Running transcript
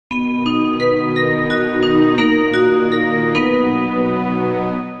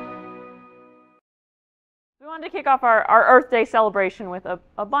wanted to kick off our Earth Day celebration with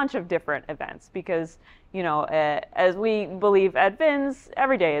a bunch of different events because, as we believe at VINS,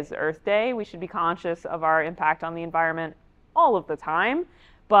 every day is Earth Day. We should be conscious of our impact on the environment all of the time,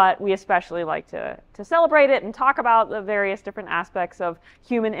 but we especially like to celebrate it and talk about the various different aspects of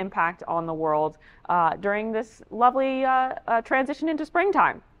human impact on the world during this lovely transition into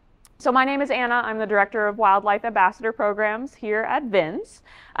springtime. So my name is Anna. I'm the Director of Wildlife Ambassador Programs here at VINS.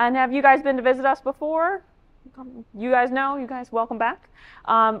 And have you guys been to visit us before? You guys know, welcome back.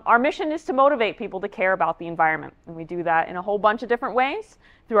 Our mission is to motivate people to care about the environment. And we do that in a whole bunch of different ways.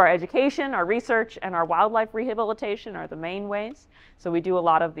 Through our education, our research, and our wildlife rehabilitation are the main ways. So we do a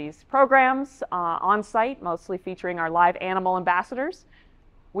lot of these programs on site, mostly featuring our live animal ambassadors.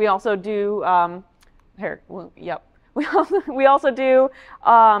 We also do, We also do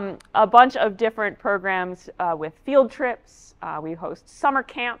a bunch of different programs with field trips. We host summer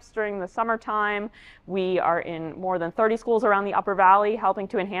camps during the summertime. We are in more than 30 schools around the Upper Valley helping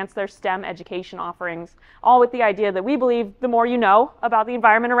to enhance their STEM education offerings, all with the idea that we believe the more you know about the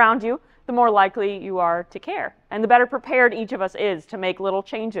environment around you, the more likely you are to care, and the better prepared each of us is to make little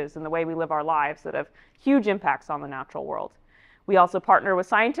changes in the way we live our lives that have huge impacts on the natural world. We also partner with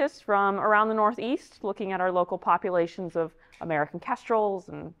scientists from around the Northeast, looking at our local populations of American kestrels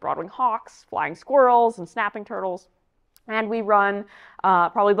and broadwing hawks, flying squirrels, and snapping turtles. And we run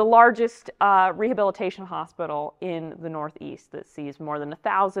probably the largest rehabilitation hospital in the Northeast that sees more than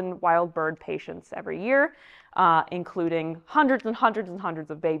 1,000 wild bird patients every year, including hundreds and hundreds and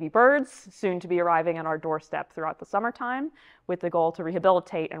hundreds of baby birds, soon to be arriving at our doorstep throughout the summertime, with the goal to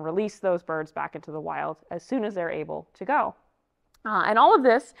rehabilitate and release those birds back into the wild as soon as they're able to go. And all of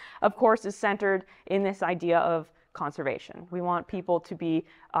this, of course, is centered in this idea of conservation. We want people to be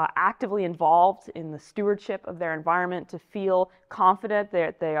actively involved in the stewardship of their environment, to feel confident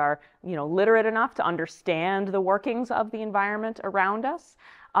that they are, literate enough to understand the workings of the environment around us.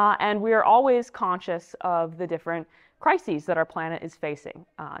 And we are always conscious of the different crises that our planet is facing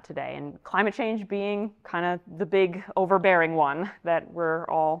today, and climate change being kind of the big overbearing one that we're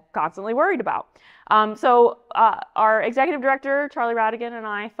all constantly worried about. So our executive director, Charlie Radigan, and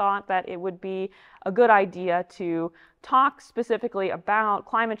I thought that it would be a good idea to talk specifically about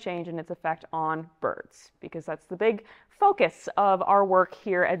climate change and its effect on birds, because that's the big focus of our work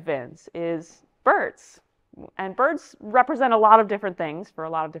here at VINS, is birds. And birds represent a lot of different things for a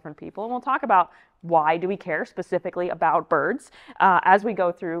lot of different people, and we'll talk about why do we care specifically about birds as we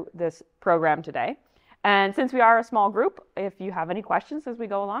go through this program today. And since we are a small group, if you have any questions as we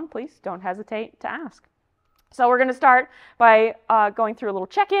go along, please don't hesitate to ask. So we're going to start by going through a little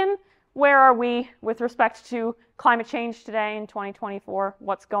check-in. Where are we with respect to climate change today in 2024?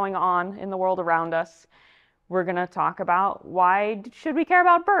 What's going on in the world around us? We're going to talk about why should we care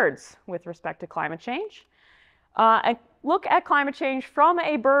about birds with respect to climate change. And look at climate change from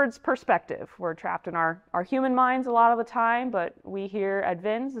a bird's perspective. We're trapped in our human minds a lot of the time, but we here at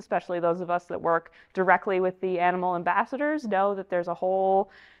VINS, especially those of us that work directly with the animal ambassadors, know that there's a whole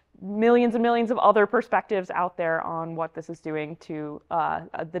millions and millions of other perspectives out there on what this is doing to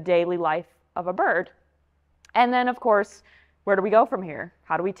the daily life of a bird. And then, of course, where do we go from here?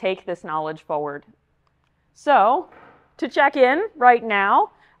 How do we take this knowledge forward? So, to check in right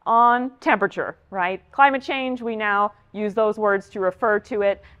now, on temperature, right? Climate change, we now use those words to refer to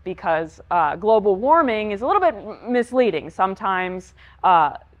it because global warming is a little bit misleading. Sometimes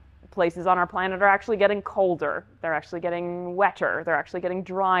places on our planet are actually getting colder, they're actually getting wetter, they're actually getting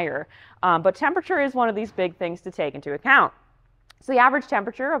drier. But temperature is one of these big things to take into account. So the average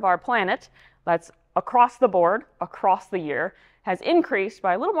temperature of our planet, that's across the board, across the year, has increased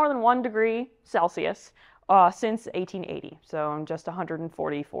by a little more than 1 degree Celsius since 1880, so in just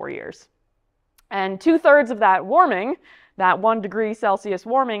 144 years. And 2/3 of that warming, that 1 degree Celsius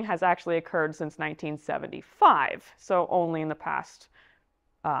warming, has actually occurred since 1975, so only in the past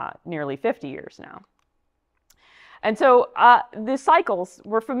nearly 50 years now. And so the cycles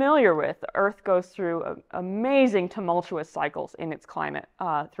we're familiar with. Earth goes through amazing tumultuous cycles in its climate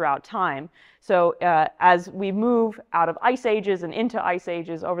throughout time. So as we move out of ice ages and into ice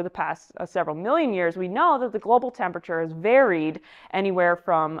ages over the past several million years, we know that the global temperature has varied anywhere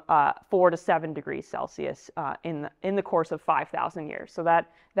from 4 to 7 degrees Celsius in the course of 5,000 years. So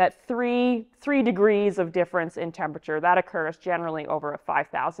that three degrees of difference in temperature, that occurs generally over a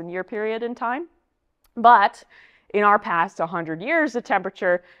 5,000 year period in time. But in our past 100 years, the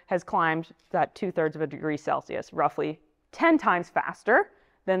temperature has climbed that 2/3 of a degree Celsius, roughly 10 times faster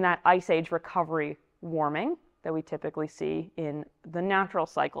than that ice age recovery warming that we typically see in the natural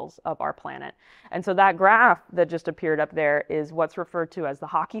cycles of our planet. And so that graph that just appeared up there is what's referred to as the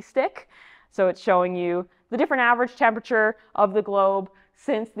hockey stick. So it's showing you the different average temperature of the globe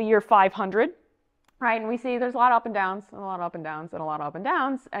since the year 500, right? And we see there's a lot of up and downs, and a lot of up and downs, and a lot of up and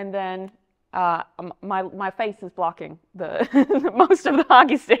downs, and then my face is blocking the most of the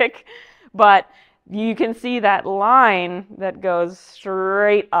hockey stick, but you can see that line that goes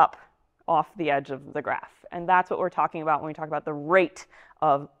straight up off the edge of the graph. And that's what we're talking about when we talk about the rate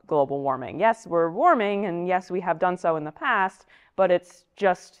of global warming. Yes, we're warming, and yes, we have done so in the past, but it's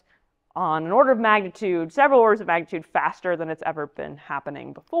just on an order of magnitude, several orders of magnitude faster than it's ever been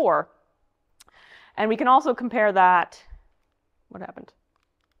happening before. And we can also compare that. What happened?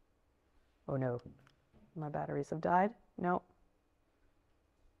 Oh no, my batteries have died. No.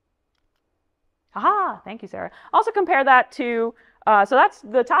 Aha, thank you, Sarah. Also compare that to, so that's,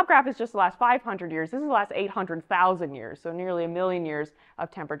 the top graph is just the last 500 years. This is the last 800,000 years, so nearly 1 million years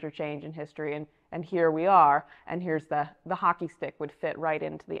of temperature change in history. And here we are, and here's the hockey stick would fit right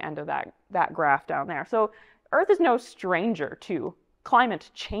into the end of that graph down there. So Earth is no stranger to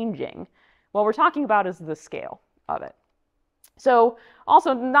climate changing. What we're talking about is the scale of it. So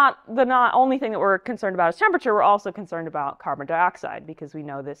also not only thing that we're concerned about is temperature, we're also concerned about carbon dioxide, because we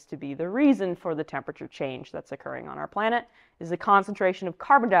know this to be the reason for the temperature change that's occurring on our planet is the concentration of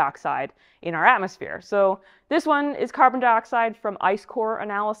carbon dioxide in our atmosphere. So this one is carbon dioxide from ice core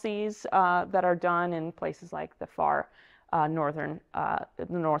analyses that are done in places like the far northern, the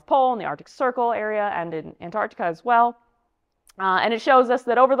North Pole and the Arctic Circle area, and in Antarctica as well. And it shows us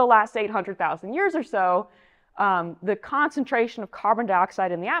that over the last 800,000 years or so, the concentration of carbon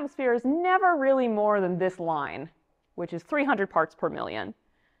dioxide in the atmosphere is never really more than this line, which is 300 parts per million.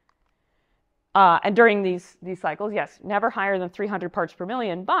 And during these cycles, yes, never higher than 300 parts per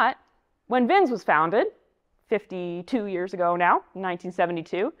million. But when VINS was founded, 52 years ago now, in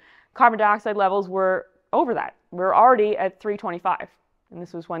 1972, carbon dioxide levels were over that. We're already at 325. And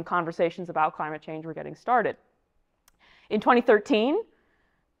this was when conversations about climate change were getting started. In 2013,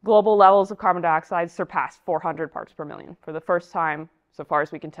 global levels of carbon dioxide surpassed 400 parts per million for the first time, so far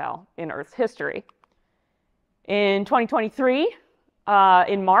as we can tell, in Earth's history. In 2023,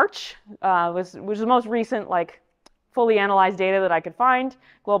 in March, which was the most recent, fully analyzed data that I could find,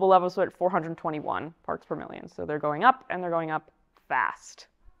 global levels were at 421 parts per million. So they're going up, and they're going up fast.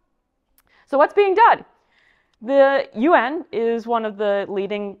 So what's being done? The UN is one of the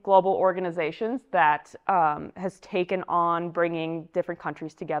leading global organizations that has taken on bringing different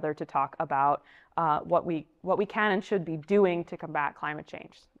countries together to talk about what we can and should be doing to combat climate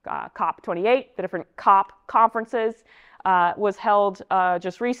change. COP28, the different COP conferences, was held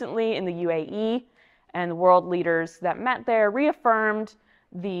just recently in the UAE, and the world leaders that met there reaffirmed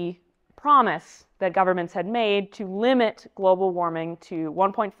the promise that governments had made to limit global warming to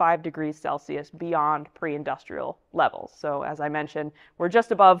 1.5 degrees Celsius beyond pre-industrial levels. So as I mentioned, we're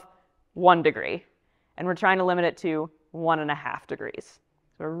just above 1 degree, and we're trying to limit it to 1.5 degrees.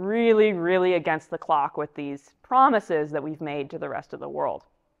 So we're really, really against the clock with these promises that we've made to the rest of the world.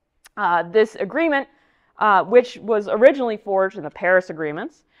 This agreement, which was originally forged in the Paris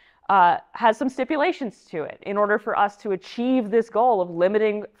Agreements, has some stipulations to it. In order for us to achieve this goal of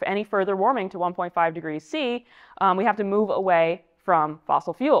limiting any further warming to 1.5 degrees C, we have to move away from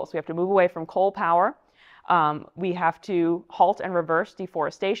fossil fuels. We have to move away from coal power. We have to halt and reverse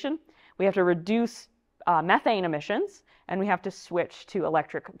deforestation. We have to reduce methane emissions, and we have to switch to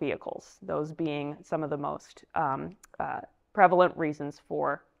electric vehicles, those being some of the most prevalent reasons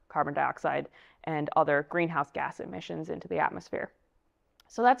for carbon dioxide and other greenhouse gas emissions into the atmosphere.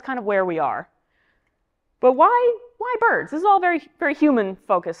 So that's kind of where we are. But why birds? This is all very, very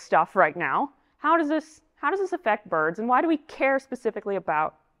human-focused stuff right now. How does this affect birds, and why do we care specifically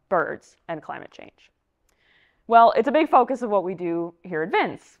about birds and climate change? Well, it's a big focus of what we do here at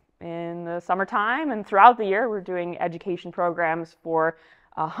VINS. In the summertime and throughout the year, we're doing education programs for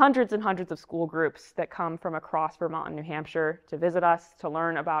hundreds and hundreds of school groups that come from across Vermont and New Hampshire to visit us, to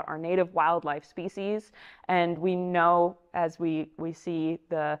learn about our native wildlife species. And we know, as we see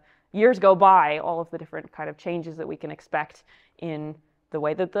the years go by, all of the different kind of changes that we can expect in the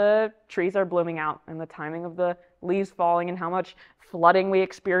way that the trees are blooming out and the timing of the leaves falling and how much flooding we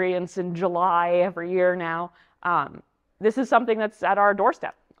experience in July every year now. This is something that's at our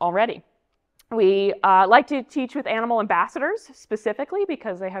doorstep already. We like to teach with animal ambassadors specifically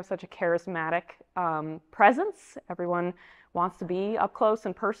because they have such a charismatic presence. Everyone wants to be up close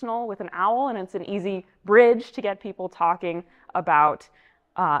and personal with an owl, and it's an easy bridge to get people talking about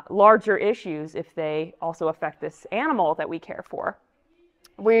larger issues if they also affect this animal that we care for.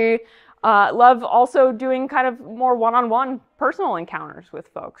 We love also doing kind of more one-on-one personal encounters with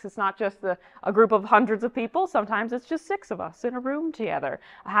folks. It's not just a group of hundreds of people. Sometimes it's just 6 of us in a room together,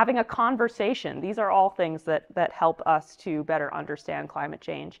 having a conversation. These are all things that help us to better understand climate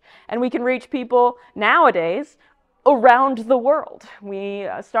change. And we can reach people nowadays around the world. We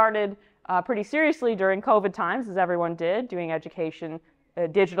started pretty seriously during COVID times, as everyone did, doing education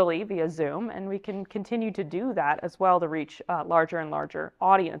digitally via Zoom, and we can continue to do that as well to reach larger and larger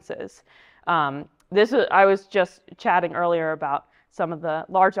audiences. I was just chatting earlier about some of the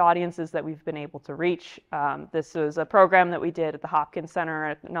large audiences that we've been able to reach. This was a program that we did at the Hopkins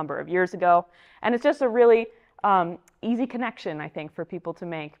Center a number of years ago, and it's just a really easy connection, I think, for people to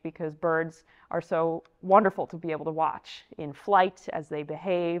make, because birds are so wonderful to be able to watch in flight as they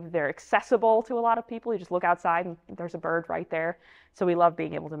behave. They're accessible to a lot of people. You just look outside and there's a bird right there. So we love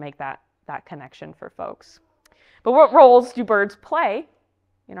being able to make that connection for folks. But what roles do birds play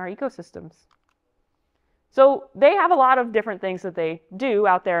in our ecosystems? So they have a lot of different things that they do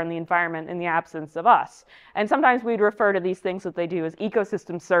out there in the environment in the absence of us. And sometimes we'd refer to these things that they do as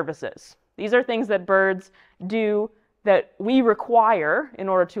ecosystem services. These are things that birds do that we require in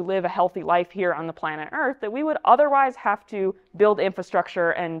order to live a healthy life here on the planet Earth that we would otherwise have to build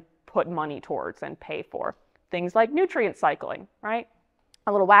infrastructure and put money towards and pay for. Things like nutrient cycling, right?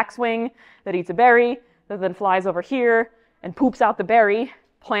 A little waxwing that eats a berry, that then flies over here and poops out the berry,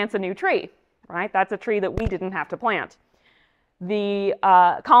 plants a new tree, right? That's a tree that we didn't have to plant. The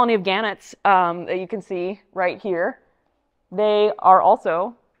colony of gannets that you can see right here, they are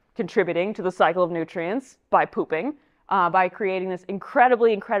also contributing to the cycle of nutrients by pooping, by creating this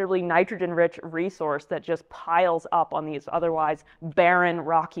incredibly nitrogen-rich resource that just piles up on these otherwise barren,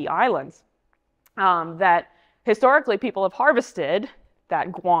 rocky islands. That historically people have harvested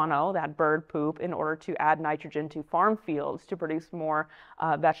that guano, that bird poop, in order to add nitrogen to farm fields to produce more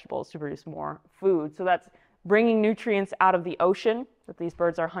vegetables, to produce more food. So that's bringing nutrients out of the ocean, that these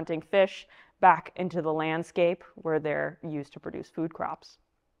birds are hunting fish, back into the landscape where they're used to produce food crops.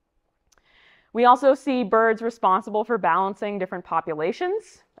 We also see birds responsible for balancing different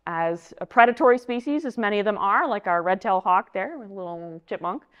populations as a predatory species, as many of them are, like our red-tailed hawk there, with a little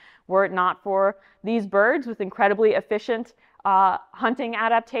chipmunk. Were it not for these birds with incredibly efficient hunting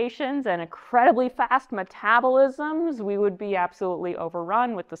adaptations and incredibly fast metabolisms, we would be absolutely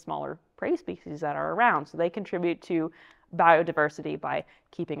overrun with the smaller prey species that are around. So they contribute to biodiversity by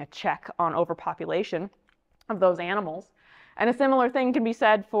keeping a check on overpopulation of those animals. And a similar thing can be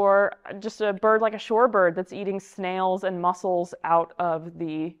said for just a bird like a shorebird that's eating snails and mussels out of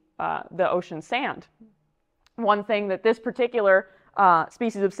the ocean sand. One thing that this particular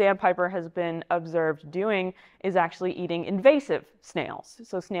species of sandpiper has been observed doing is actually eating invasive snails.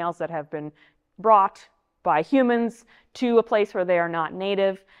 So snails that have been brought by humans to a place where they are not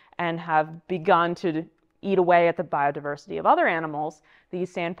native and have begun to eat away at the biodiversity of other animals.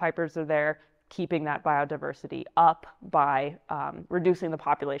 These sandpipers are there keeping that biodiversity up by reducing the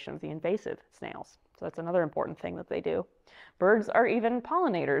population of the invasive snails. So that's another important thing that they do. Birds are even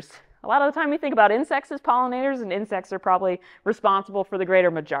pollinators. A lot of the time we think about insects as pollinators, and insects are probably responsible for the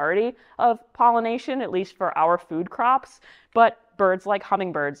greater majority of pollination, at least for our food crops. But birds like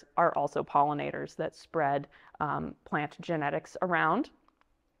hummingbirds are also pollinators that spread plant genetics around.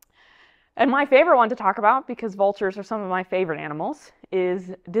 And my favorite one to talk about, because vultures are some of my favorite animals,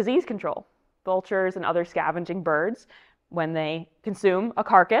 is disease control. Vultures and other scavenging birds, when they consume a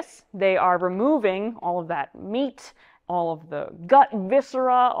carcass, they are removing all of that meat, all of the gut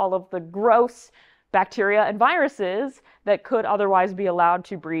viscera, all of the gross bacteria and viruses that could otherwise be allowed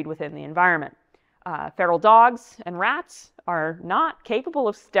to breed within the environment. Feral dogs and rats are not capable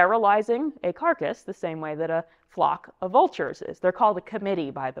of sterilizing a carcass the same way that a flock of vultures is. They're called a committee,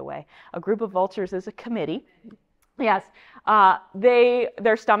 by the way. A group of vultures is a committee. Yes,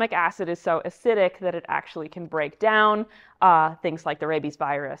 their stomach acid is so acidic that it actually can break down things like the rabies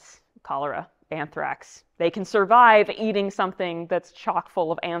virus, cholera, anthrax. They can survive eating something that's chock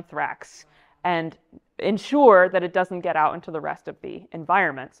full of anthrax and ensure that it doesn't get out into the rest of the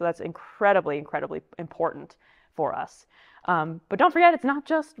environment. So that's incredibly important for us. But don't forget, it's not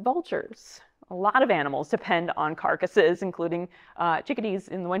just vultures. A lot of animals depend on carcasses, including chickadees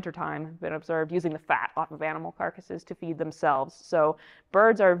in the wintertime have been observed using the fat off of animal carcasses to feed themselves. So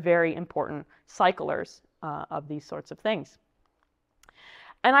birds are very important cyclers of these sorts of things.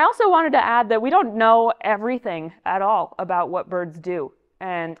 And I also wanted to add that we don't know everything at all about what birds do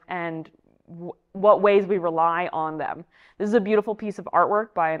and what ways we rely on them. This is a beautiful piece of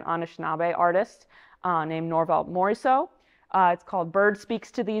artwork by an Anishinaabe artist named Norvald Morisot. It's called Bird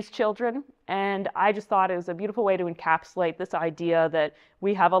Speaks to These Children, and I just thought it was a beautiful way to encapsulate this idea that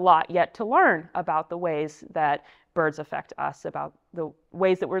we have a lot yet to learn about the ways that birds affect us, about the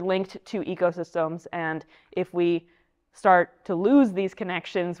ways that we're linked to ecosystems, and if we start to lose these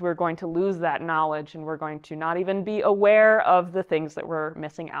connections, we're going to lose that knowledge, and we're going to not even be aware of the things that we're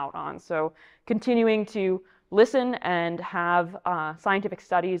missing out on. So continuing to listen and have scientific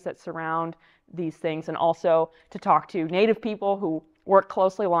studies that surround these things, and also to talk to native people who work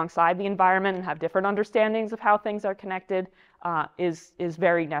closely alongside the environment and have different understandings of how things are connected is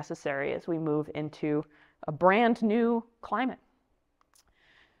very necessary as we move into a brand new climate.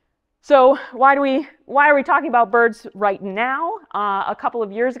 So why are we talking about birds right now? A couple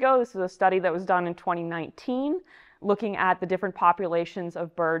of years ago, this is a study that was done in 2019, looking at the different populations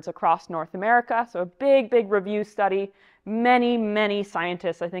of birds across North America. So a big review study. Many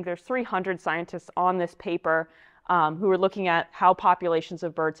scientists, I think there's 300 scientists on this paper, who are looking at how populations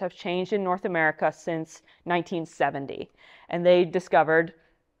of birds have changed in North America since 1970. And they discovered,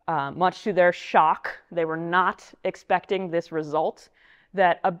 much to their shock, they were not expecting this result,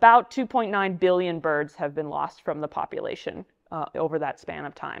 that about 2.9 billion birds have been lost from the population over that span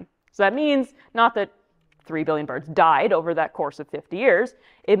of time. So that means not that 3 billion birds died over that course of 50 years.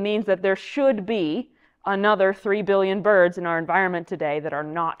 It means that there should be another 3 billion birds in our environment today that are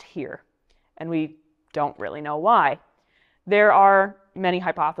not here. And we don't really know why. There are many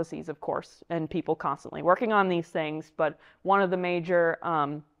hypotheses, of course, and people constantly working on these things, but one of the major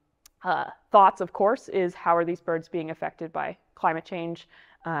thoughts, of course, is how are these birds being affected by climate change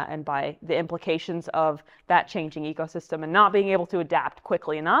and by the implications of that changing ecosystem and not being able to adapt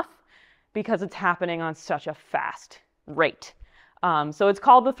quickly enough because it's happening on such a fast rate. So it's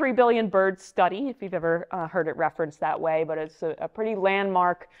called the 3 billion bird study, if you've ever heard it referenced that way, but it's a pretty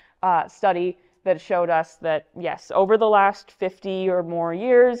landmark study that showed us that, yes, over the last 50 or more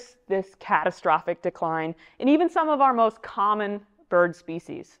years, this catastrophic decline in even some of our most common bird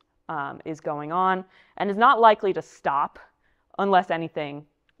species is going on and is not likely to stop unless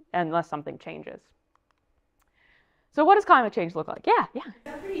something changes. So what does climate change look like? Yeah. Is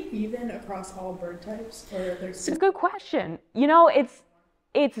that pretty even across all bird types? Or it's a good question. You know,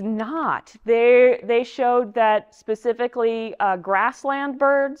 it's not. They showed that specifically grassland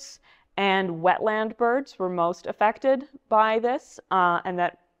birds and wetland birds were most affected by this, and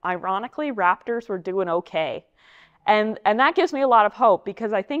that ironically raptors were doing okay. And that gives me a lot of hope,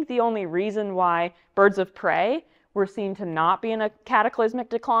 because I think the only reason why birds of prey were seen to not be in a cataclysmic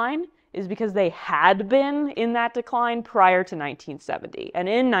decline is because they had been in that decline prior to 1970. And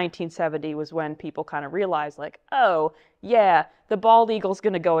in 1970 was when people kind of realized, like, oh, yeah, the bald eagle's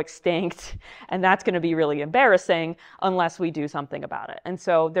going to go extinct, and that's going to be really embarrassing unless we do something about it. And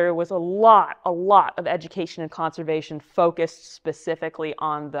so there was a lot of education and conservation focused specifically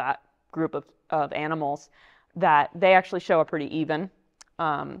on that group of animals, that they actually show a pretty even,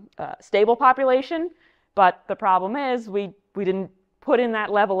 stable population. But the problem is we didn't put in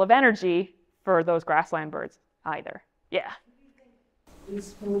that level of energy for those grassland birds either. Yeah.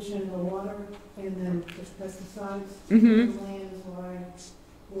 Is pollution in the water and then just pesticides Mm-hmm. in the land is why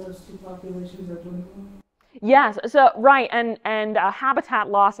those two populations are dwindling? Yes, so right, and habitat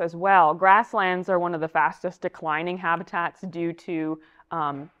loss as well. Grasslands are one of the fastest declining habitats due to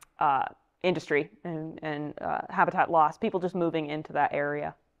industry and habitat loss, people just moving into that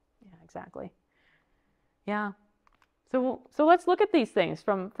area. Yeah, exactly. Yeah. So let's look at these things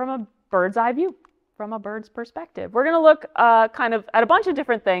from a bird's eye view, from a bird's perspective. We're going to look kind of at a bunch of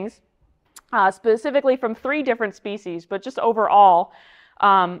different things, specifically from 3 different species, but just overall,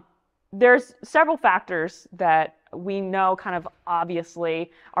 there's several factors that we know kind of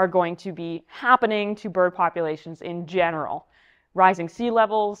obviously are going to be happening to bird populations in general. Rising sea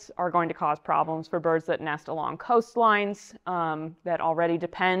levels are going to cause problems for birds that nest along coastlines that already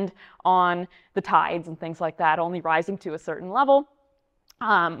depend on the tides and things like that, only rising to a certain level.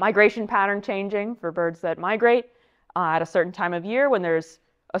 Migration pattern changing for birds that migrate at a certain time of year when there's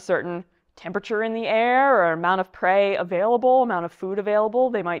a certain temperature in the air or amount of prey available, amount of food available.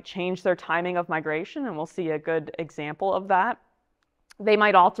 They might change their timing of migration, and we'll see a good example of that. They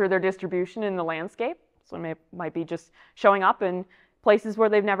might alter their distribution in the landscape. So it might be just showing up in places where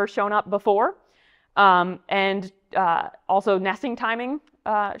they've never shown up before. And also nesting timing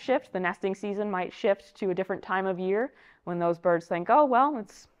shift. The nesting season might shift to a different time of year when those birds think, oh, well,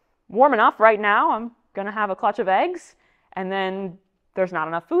 it's warm enough right now. I'm going to have a clutch of eggs. And then there's not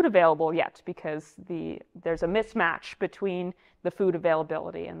enough food available yet because there's a mismatch between the food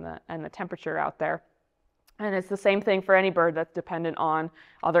availability and the temperature out there. And it's the same thing for any bird that's dependent on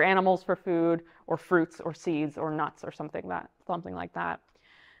other animals for food, or fruits or seeds or nuts or something like that.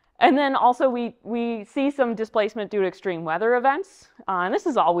 And then also we see some displacement due to extreme weather events. And this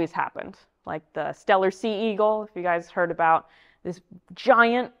has always happened, like the Stellar sea eagle. If you guys heard about this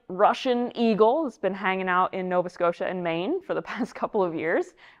giant Russian eagle that's been hanging out in Nova Scotia and Maine for the past couple of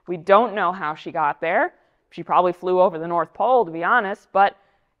years. We don't know how she got there. She probably flew over the North Pole, to be honest, but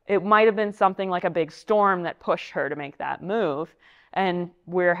it might have been something like a big storm that pushed her to make that move. And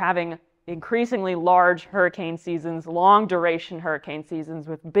we're having increasingly large hurricane seasons, long duration hurricane seasons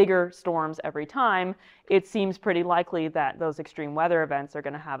with bigger storms every time. It seems pretty likely that those extreme weather events are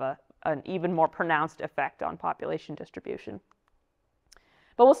going to have an even more pronounced effect on population distribution.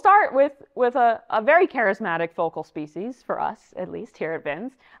 But we'll start with a very charismatic focal species, for us at least here at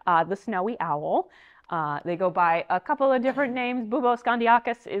VINS, the snowy owl. They go by a couple of different names. Bubos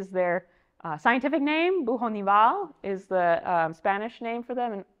scandiacus is their scientific name. Bujonival is the Spanish name for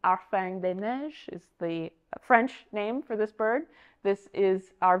them, and Arfang de Neige is the French name for this bird. This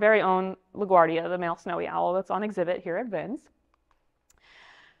is our very own LaGuardia, the male snowy owl that's on exhibit here at VINS.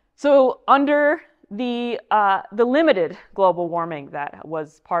 So under the limited global warming that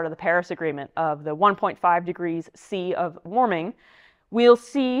was part of the Paris Agreement of the 1.5 degrees C of warming, we'll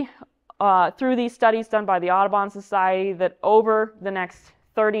see through these studies done by the Audubon Society that over the next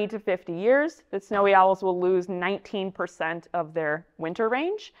 30 to 50 years, that snowy owls will lose 19% of their winter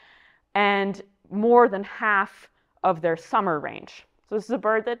range and more than half of their summer range. So this is a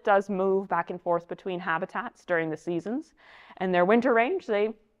bird that does move back and forth between habitats during the seasons. And their winter range,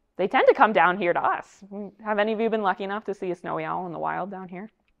 they tend to come down here to us. Have any of you been lucky enough to see a snowy owl in the wild down here?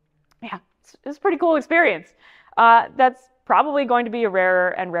 Yeah, it's a pretty cool experience. That's probably going to be a rarer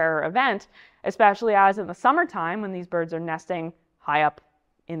and rarer event, especially as in the summertime when these birds are nesting high up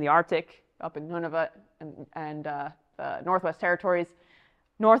in the Arctic, up in Nunavut and Northwest Territories,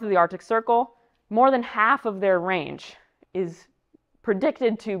 north of the Arctic Circle. More than half of their range is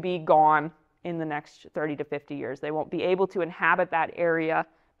predicted to be gone in the next 30 to 50 years. They won't be able to inhabit that area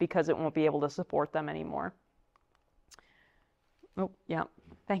because it won't be able to support them anymore. Oh, yeah.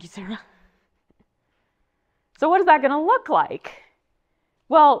 Thank you, Sarah. So what is that going to look like?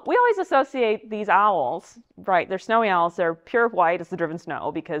 Well, we always associate these owls, right? They're snowy owls. They're pure white as the driven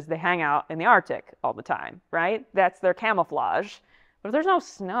snow because they hang out in the Arctic all the time, right? That's their camouflage. But if there's no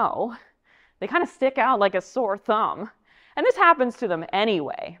snow, they kind of stick out like a sore thumb. And this happens to them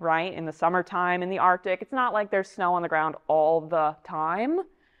anyway, right? In the summertime in the Arctic, it's not like there's snow on the ground all the time.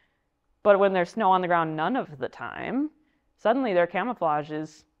 But when there's snow on the ground none of the time, suddenly their camouflage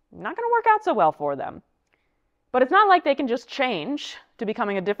is not going to work out so well for them. But it's not like they can just change to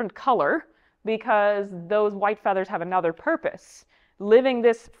becoming a different color because those white feathers have another purpose. Living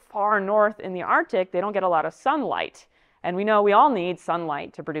this far north in the Arctic, they don't get a lot of sunlight. And we know we all need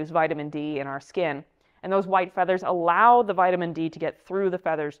sunlight to produce vitamin D in our skin. And those white feathers allow the vitamin D to get through the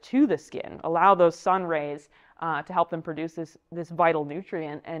feathers to the skin, allow those sun rays to help them produce this vital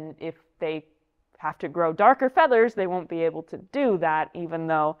nutrient. And if they have to grow darker feathers, they won't be able to do that, even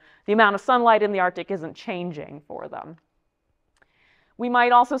though the amount of sunlight in the Arctic isn't changing for them. We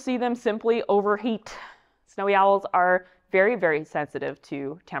might also see them simply overheat. Snowy owls are very, very sensitive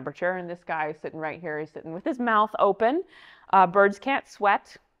to temperature, and this guy sitting right here is sitting with his mouth open. Birds can't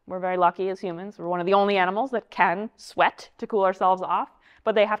sweat. We're very lucky as humans. We're one of the only animals that can sweat to cool ourselves off,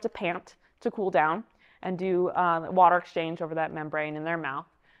 but they have to pant to cool down and do water exchange over that membrane in their mouth.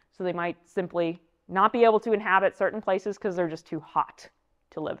 So they might simply not be able to inhabit certain places because they're just too hot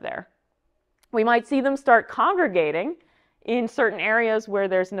to live there. We might see them start congregating in certain areas where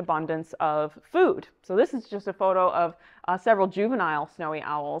there's an abundance of food. So this is just a photo of several juvenile snowy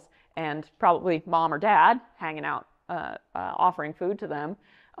owls and probably mom or dad hanging out, offering food to them.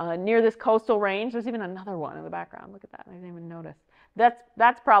 Near this coastal range, there's even another one in the background. Look at that, I didn't even notice.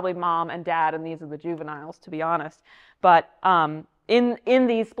 That's probably mom and dad, and these are the juveniles, to be honest. But in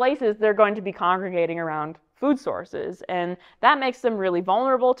these places, they're going to be congregating around food sources, and that makes them really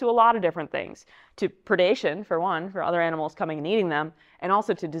vulnerable to a lot of different things. To predation, for one, for other animals coming and eating them, and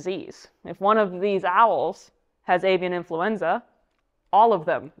also to disease. If one of these owls has avian influenza, all of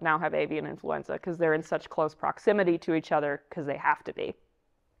them now have avian influenza because they're in such close proximity to each other because they have to be.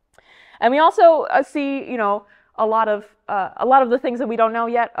 And we also see, a lot of the things that we don't know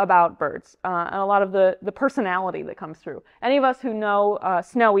yet about birds, and a lot of the personality that comes through. Any of us who know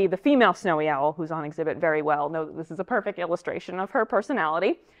Snowy, the female snowy owl, who's on exhibit very well, know that this is a perfect illustration of her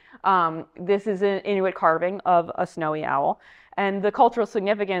personality. This is an Inuit carving of a snowy owl, and the cultural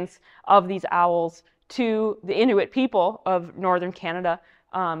significance of these owls to the Inuit people of northern Canada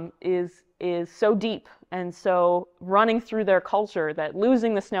is so deep and so running through their culture that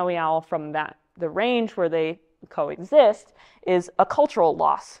losing the snowy owl from the range where they coexist is a cultural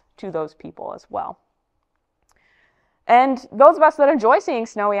loss to those people as well. And those of us that enjoy seeing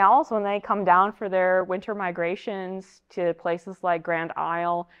snowy owls when they come down for their winter migrations to places like Grand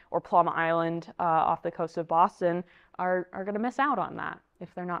Isle or Plum Island off the coast of Boston are going to miss out on that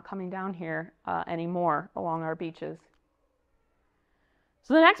if they're not coming down here anymore along our beaches.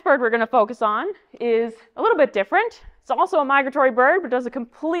 So the next bird we're going to focus on is a little bit different. It's also a migratory bird, but does a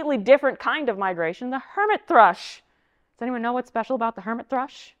completely different kind of migration, the hermit thrush. Does anyone know what's special about the hermit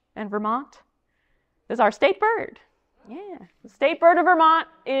thrush in Vermont? It's our state bird. Yeah, the state bird of Vermont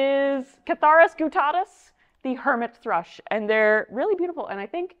is Catharus guttatus, the hermit thrush, and they're really beautiful. And I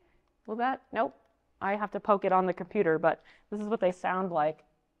think, nope, I have to poke it on the computer, but this is what they sound like.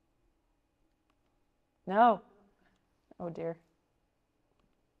 No, oh dear.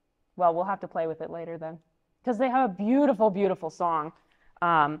 Well, we'll have to play with it later then, because they have a beautiful, beautiful song.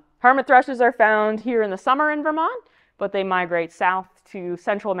 Hermit thrushes are found here in the summer in Vermont, but they migrate south to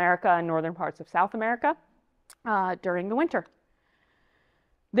Central America and northern parts of South America during the winter.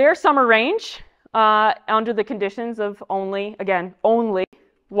 Their summer range, under the conditions of only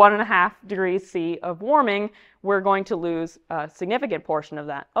 1.5 degrees C of warming, we're going to lose a significant portion of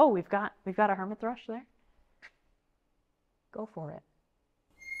that. Oh, we've got a hermit thrush there. Go for it.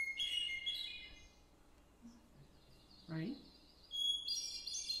 Right?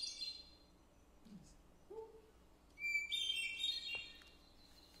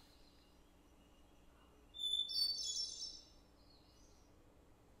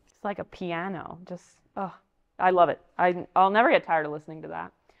 It's like a piano. Just, oh, I love it. I'll never get tired of listening to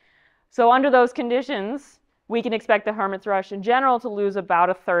that. So under those conditions, we can expect the hermit thrush in general to lose about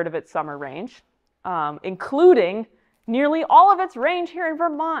 1/3 of its summer range, including nearly all of its range here in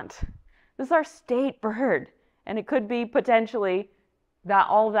Vermont. This is our state bird. And it could be potentially that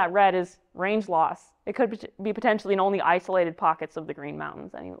all of that red is range loss. It could be potentially in only isolated pockets of the Green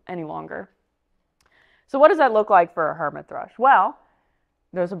Mountains any longer. So what does that look like for a hermit thrush? Well,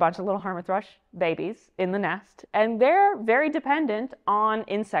 there's a bunch of little hermit thrush babies in the nest, and they're very dependent on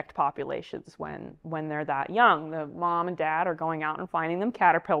insect populations when they're that young. The mom and dad are going out and finding them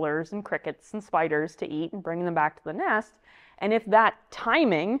caterpillars and crickets and spiders to eat and bringing them back to the nest. And if that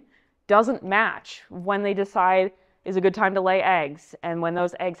timing doesn't match when they decide is a good time to lay eggs and when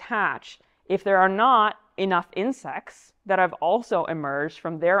those eggs hatch, if there are not enough insects that have also emerged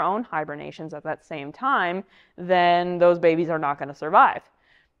from their own hibernations at that same time, then those babies are not going to survive.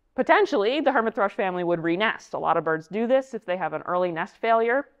 Potentially, the hermit thrush family would re-nest. A lot of birds do this if they have an early nest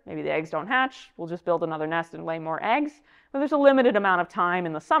failure. Maybe the eggs don't hatch. We'll just build another nest and lay more eggs. But there's a limited amount of time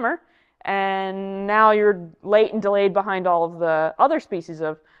in the summer, and now you're late and delayed behind all of the other species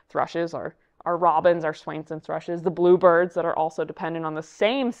of thrushes, our robins, our Swainson thrushes, the bluebirds that are also dependent on the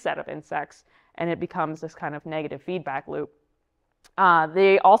same set of insects, and it becomes this kind of negative feedback loop.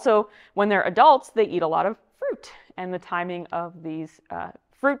 They also, when they're adults, they eat a lot of fruit, and the timing of these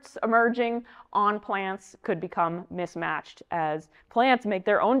fruits emerging on plants could become mismatched as plants make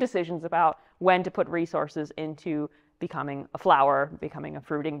their own decisions about when to put resources into becoming a flower, becoming a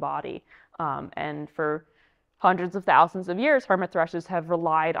fruiting body. And for hundreds of thousands of years, hermit thrushes have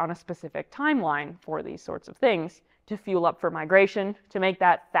relied on a specific timeline for these sorts of things. To fuel up for migration, to make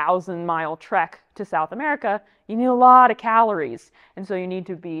that 1,000-mile trek to South America, you need a lot of calories. And so you need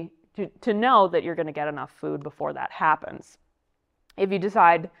to know that you're going to get enough food before that happens. If you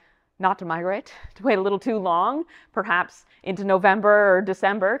decide not to migrate, to wait a little too long, perhaps into November or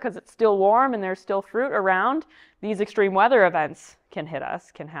December, because it's still warm and there's still fruit around, these extreme weather events can hit us,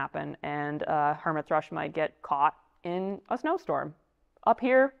 can happen, and a hermit thrush might get caught in a snowstorm up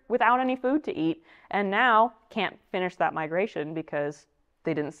here without any food to eat, and now can't finish that migration because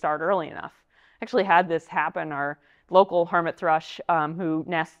they didn't start early enough. Actually had this happen. Our local hermit thrush, who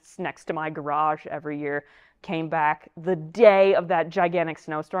nests next to my garage every year, came back the day of that gigantic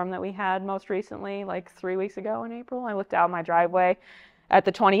snowstorm that we had most recently, like 3 weeks ago in April. I looked out my driveway at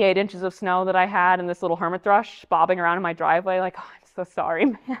the 28 inches of snow that I had, and this little hermit thrush bobbing around in my driveway, like, oh, I'm so sorry,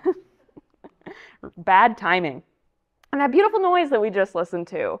 man. Bad timing. And that beautiful noise that we just listened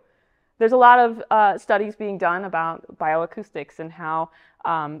to. There's a lot of studies being done about bioacoustics and how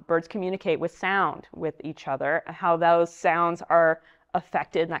birds communicate with sound with each other, how those sounds are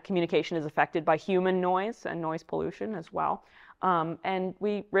affected, and that communication is affected by human noise and noise pollution as well. And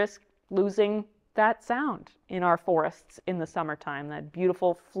we risk losing that sound in our forests in the summertime, that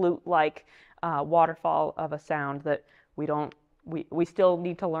beautiful flute-like waterfall of a sound that we still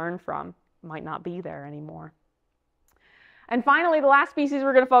need to learn from, might not be there anymore. And finally, the last species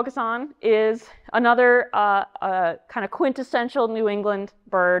we're going to focus on is another kind of quintessential New England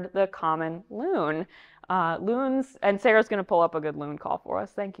bird, the common loon. Loons, and Sarah's going to pull up a good loon call for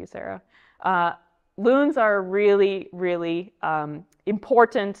us. Thank you, Sarah. Loons are really, really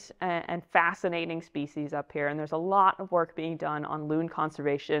important and fascinating species up here, and there's a lot of work being done on loon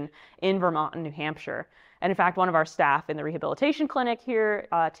conservation in Vermont and New Hampshire. And in fact, one of our staff in the rehabilitation clinic here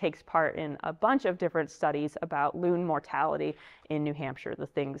takes part in a bunch of different studies about loon mortality in New Hampshire, the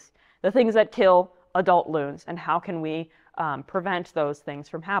things that kill adult loons, and how can we prevent those things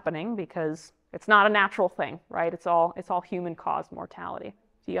from happening, because it's not a natural thing, right? It's all human-caused mortality.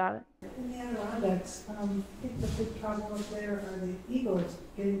 So you got it? In the Adirondacks, I think the big problem up there are the eagles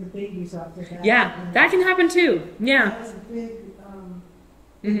getting the babies off their back. Yeah, that can happen too. Yeah. That's a big,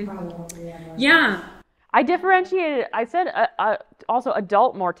 big problem up there. Yeah. I differentiated, I said also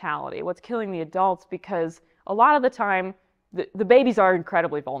adult mortality, what's killing the adults, because a lot of the time the babies are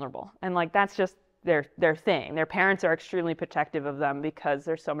incredibly vulnerable, and like that's just their thing. Their parents are extremely protective of them because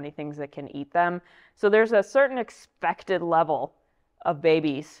there's so many things that can eat them. So there's a certain expected level of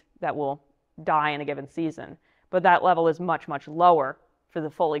babies that will die in a given season, but that level is much, much lower for the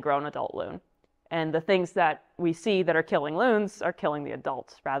fully grown adult loon. And the things that we see that are killing loons are killing the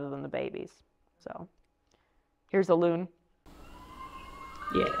adults rather than the babies. So here's a loon.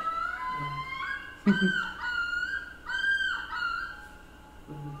 Yeah.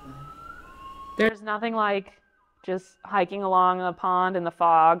 There's nothing like just hiking along a pond in the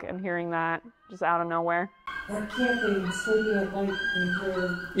fog and hearing that just out of nowhere. Or camping and sleeping at night and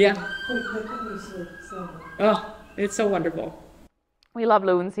Oh, it's so wonderful. We love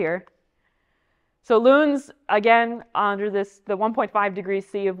loons here. So loons, again, under the 1.5 degrees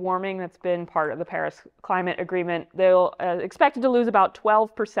C of warming that's been part of the Paris Climate Agreement, they'll expected to lose about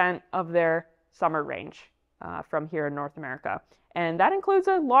 12% of their summer range from here in North America. And that includes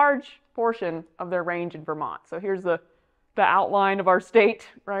a large portion of their range in Vermont. So here's the outline of our state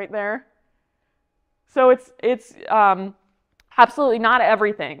right there. So it's absolutely not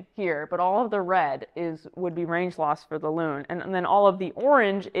everything here, but all of the red would be range loss for the loon. And then all of the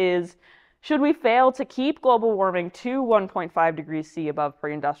orange is, should we fail to keep global warming to 1.5 degrees C above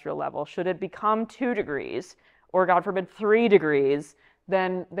pre-industrial level, should it become 2 degrees, or God forbid 3 degrees,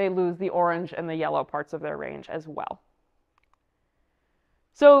 then they lose the orange and the yellow parts of their range as well.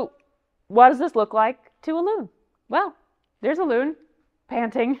 So what does this look like to a loon? Well, there's a loon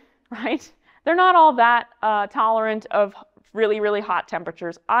panting, right? They're not all that tolerant of really, really hot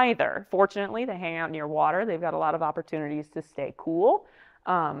temperatures either. Fortunately, they hang out near water. They've got a lot of opportunities to stay cool.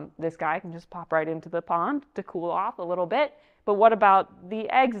 This guy can just pop right into the pond to cool off a little bit. But what about the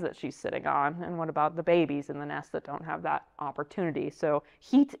eggs that she's sitting on? And what about the babies in the nest that don't have that opportunity? So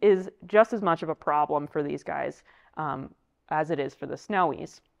heat is just as much of a problem for these guys as it is for the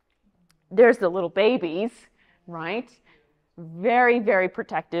snowies. There's the little babies, right? Very, very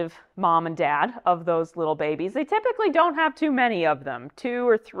protective mom and dad of those little babies. They typically don't have too many of them. 2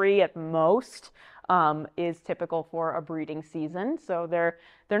 or 3 at most is typical for a breeding season. So they're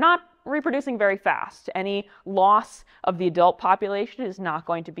not reproducing very fast. Any loss of the adult population is not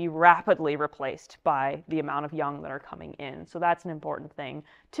going to be rapidly replaced by the amount of young that are coming in. So that's an important thing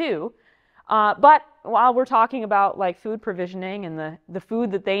too. But while we're talking about like food provisioning and the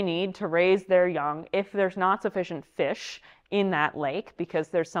food that they need to raise their young, if there's not sufficient fish in that lake because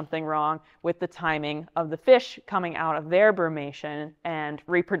there's something wrong with the timing of the fish coming out of their brumation and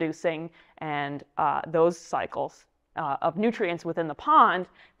reproducing and those cycles of nutrients within the pond,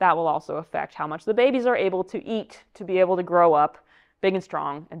 that will also affect how much the babies are able to eat to be able to grow up big and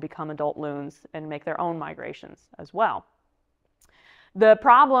strong and become adult loons and make their own migrations as well. The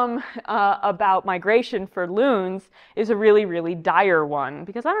problem about migration for loons is a really, really dire one,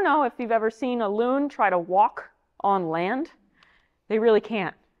 because I don't know if you've ever seen a loon try to walk on land. They really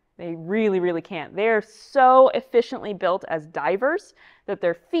can't. They really, really can't. They're so efficiently built as divers that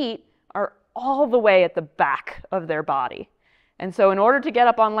their feet are all the way at the back of their body. And so in order to get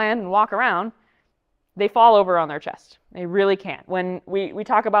up on land and walk around, they fall over on their chest. They really can't. When we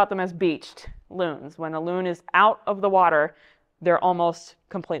talk about them as beached loons, when a loon is out of the water, they're almost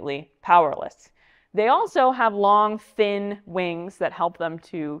completely powerless. They also have long, thin wings that help them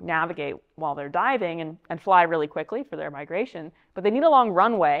to navigate while they're diving and fly really quickly for their migration, but they need a long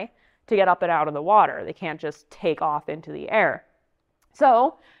runway to get up and out of the water. They can't just take off into the air.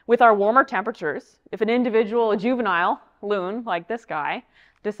 So with our warmer temperatures, if an individual, a juvenile loon like this guy,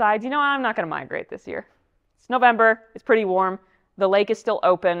 decides, you know what, I'm not going to migrate this year. It's November, it's pretty warm, the lake is still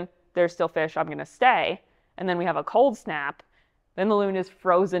open, there's still fish, I'm going to stay, and then we have a cold snap, then the loon is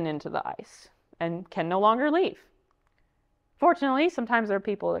frozen into the ice and can no longer leave. Fortunately, sometimes there are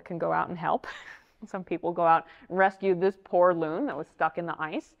people that can go out and help. Some people go out and rescue this poor loon that was stuck in the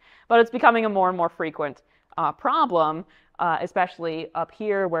ice, but it's becoming a more and more frequent problem, especially up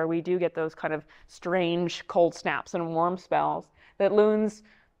here where we do get those kind of strange cold snaps and warm spells, that loons,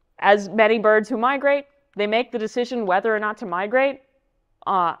 as many birds who migrate, they make the decision whether or not to migrate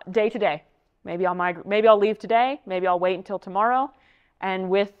day to day. Maybe I'll leave today, maybe I'll wait until tomorrow. And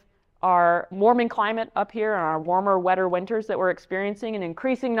with our warming climate up here and our warmer, wetter winters that we're experiencing, an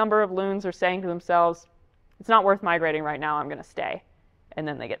increasing number of loons are saying to themselves, it's not worth migrating right now, I'm going to stay. And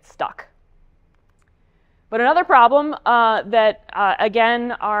then they get stuck. But another problem that,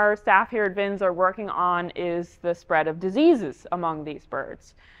 again, our staff here at VINS are working on is the spread of diseases among these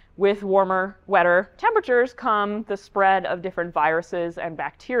birds. With warmer, wetter temperatures come the spread of different viruses and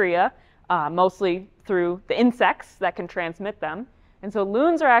bacteria, mostly through the insects that can transmit them. And so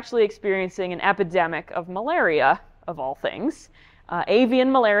loons are actually experiencing an epidemic of malaria, of all things.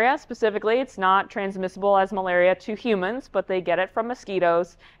 Avian malaria specifically. It's not transmissible as malaria to humans, but they get it from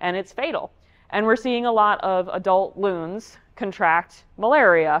mosquitoes, and it's fatal. And we're seeing a lot of adult loons contract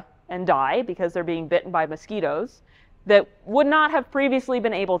malaria and die because they're being bitten by mosquitoes that would not have previously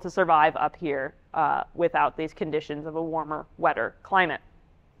been able to survive up here without these conditions of a warmer, wetter climate.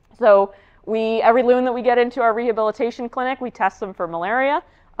 So every loon that we get into our rehabilitation clinic, we test them for malaria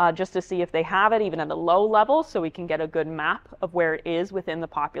just to see if they have it, even at a low level, so we can get a good map of where it is within the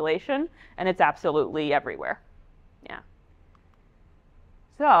population, and it's absolutely everywhere. Yeah.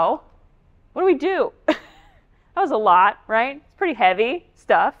 So, what do we do? That was a lot, right? It's pretty heavy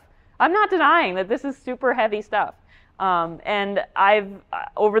stuff. I'm not denying that this is super heavy stuff. And I've,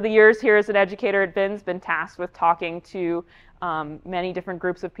 over the years here as an educator at VINS, been tasked with talking to many different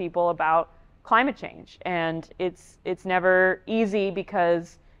groups of people about climate change. And it's never easy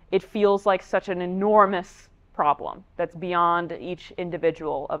because it feels like such an enormous problem that's beyond each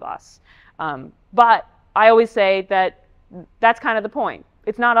individual of us. But I always say that that's kind of the point.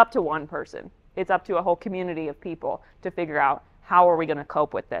 It's not up to one person. It's up to a whole community of people to figure out how are we going to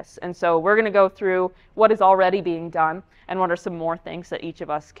cope with this. And so we're going to go through what is already being done and what are some more things that each of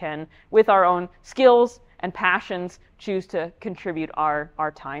us can, with our own skills and passions, choose to contribute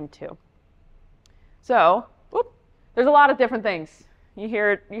our time to. So, there's a lot of different things. You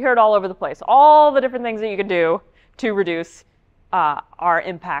hear it all over the place. All the different things that you can do to reduce our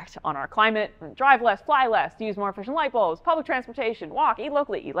impact on our climate. Drive less, fly less, use more efficient light bulbs, public transportation, walk, eat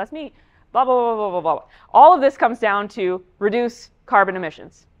locally, eat less meat, blah, blah, blah, blah, blah, blah. All of this comes down to reduce carbon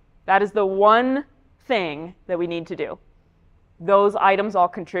emissions. That is the one thing that we need to do. Those items all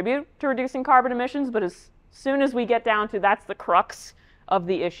contribute to reducing carbon emissions, but as soon as we get down to that's the crux of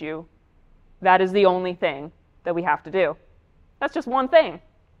the issue, that is the only thing that we have to do. That's just one thing.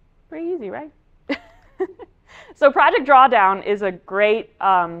 Pretty easy, right? So Project Drawdown is a great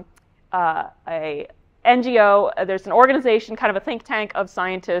a NGO. There's an organization, kind of a think tank of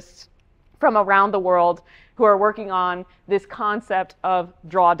scientists from around the world who are working on this concept of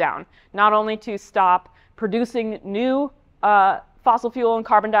drawdown, not only to stop producing new fossil fuel and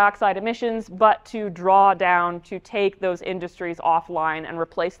carbon dioxide emissions, but to draw down, to take those industries offline and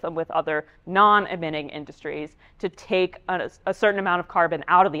replace them with other non-emitting industries, to take a certain amount of carbon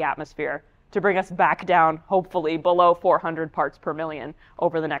out of the atmosphere, to bring us back down, hopefully, below 400 parts per million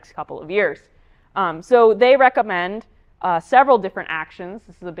over the next couple of years. So they recommend several different actions.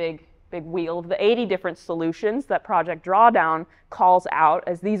 This is a big wheel of the 80 different solutions that Project Drawdown calls out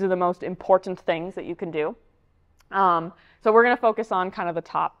as these are the most important things that you can do. So we're going to focus on kind of the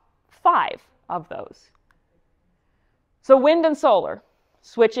top 5 of those. So wind and solar,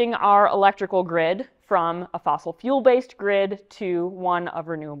 switching our electrical grid from a fossil fuel-based grid to one of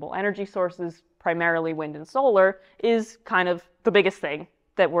renewable energy sources, primarily wind and solar, is kind of the biggest thing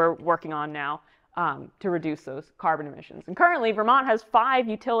that we're working on now to reduce those carbon emissions. And currently, Vermont has 5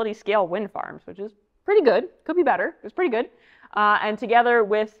 utility-scale wind farms, which is pretty good. Could be better. It's pretty good. And together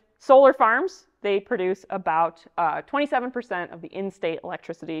with solar farms, they produce about 27% of the in-state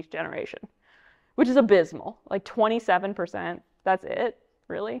electricity generation, which is abysmal. Like 27%, that's it,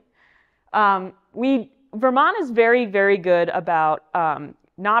 really. Vermont is very, very good about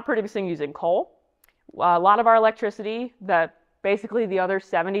not producing using coal. A lot of our electricity, basically the other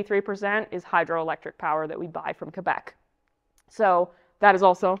 73% is hydroelectric power that we buy from Quebec. So that is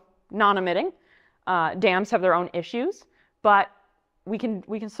also non-emitting. Dams have their own issues, but we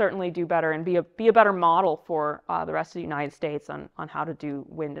can certainly do better and be a better model for the rest of the United States on how to do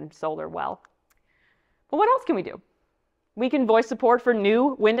wind and solar well. But what else can we do? We can voice support for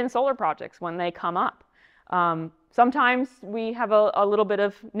new wind and solar projects when they come up. Sometimes we have a little bit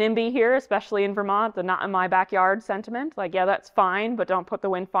of NIMBY here, especially in Vermont, the not in my backyard sentiment. Like, yeah, that's fine, but don't put the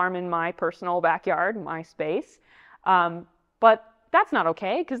wind farm in my personal backyard, my space. But that's not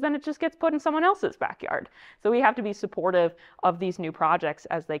okay, because then it just gets put in someone else's backyard. So we have to be supportive of these new projects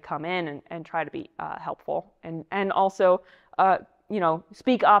as they come in and try to be helpful. And also,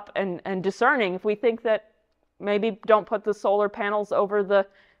 speak up and discerning if we think that maybe don't put the solar panels over the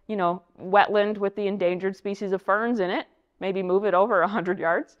wetland with the endangered species of ferns in it. Maybe move it over 100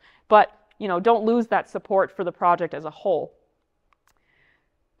 yards. But, don't lose that support for the project as a whole.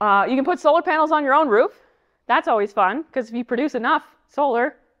 You can put solar panels on your own roof. That's always fun, because if you produce enough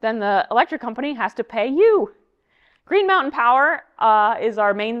solar, then the electric company has to pay you. Green Mountain Power is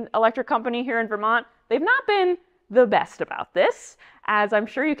our main electric company here in Vermont. They've not been the best about this, as I'm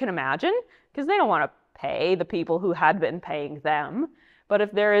sure you can imagine, because they don't want to pay the people who had been paying them. But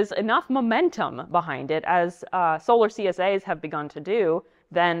if there is enough momentum behind it, as solar CSAs have begun to do,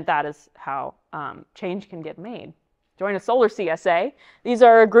 then that is how change can get made. Join a solar CSA. These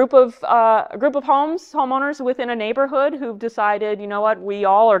are a group of homeowners within a neighborhood who've decided, you know what, we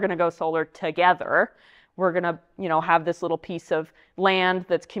all are going to go solar together. We're going to, have this little piece of land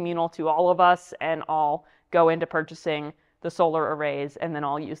that's communal to all of us, and all go into purchasing the solar arrays, and then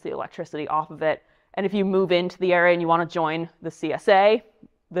all use the electricity off of it. And if you move into the area and you want to join the CSA,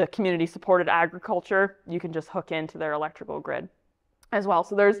 the community supported agriculture, you can just hook into their electrical grid as well.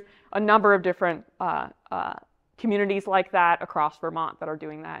 So there's a number of different communities like that across Vermont that are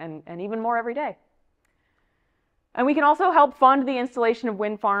doing that, and even more every day. And we can also help fund the installation of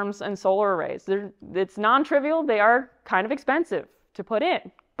wind farms and solar arrays. It's non-trivial. They are kind of expensive to put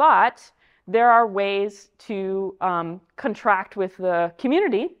in, but there are ways to contract with the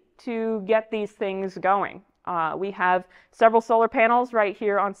community to get these things going. We have several solar panels right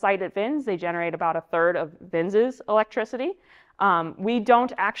here on site at VINS. They generate about 1/3 of VINS's electricity. We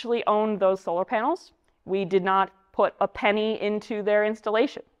don't actually own those solar panels. We did not put a penny into their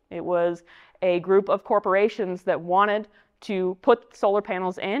installation. It was a group of corporations that wanted to put solar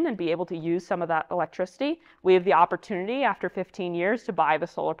panels in and be able to use some of that electricity. We have the opportunity after 15 years to buy the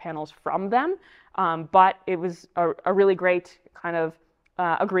solar panels from them, but it was a really great kind of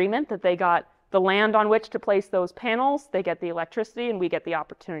agreement that they got the land on which to place those panels, they get the electricity, and we get the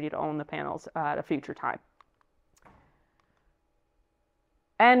opportunity to own the panels at a future time.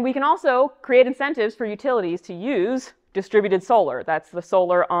 And we can also create incentives for utilities to use distributed solar. That's the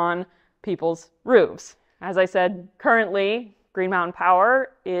solar on people's roofs. As I said, currently, Green Mountain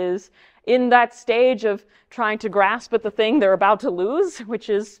Power is in that stage of trying to grasp at the thing they're about to lose, which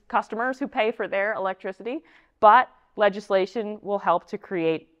is customers who pay for their electricity. But legislation will help to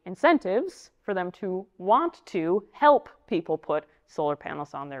create incentives for them to want to help people put solar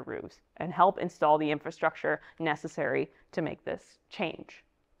panels on their roofs and help install the infrastructure necessary to make this change.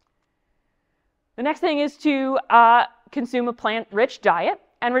 The next thing is to consume a plant-rich diet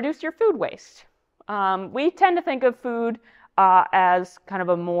and reduce your food waste. We tend to think of food as kind of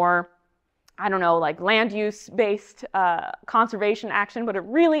a more, like land use-based conservation action, but it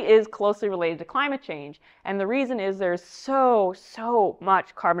really is closely related to climate change. And the reason is there's so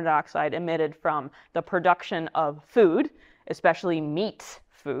much carbon dioxide emitted from the production of food, especially meat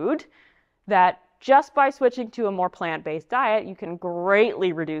food, that just by switching to a more plant-based diet, you can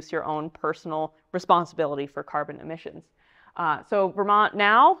greatly reduce your own personal responsibility for carbon emissions. So Vermont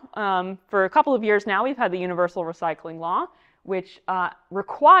now, for a couple of years now, we've had the universal recycling law, which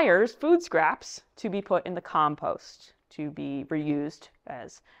requires food scraps to be put in the compost, to be reused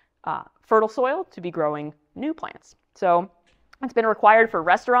as fertile soil to be growing new plants. So it's been required for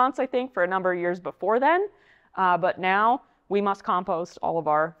restaurants, I think, for a number of years before then, but now we must compost all of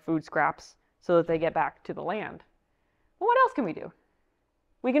our food scraps so that they get back to the land. Well, what else can we do?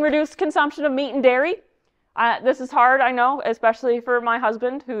 We can reduce consumption of meat and dairy. This is hard, I know, especially for my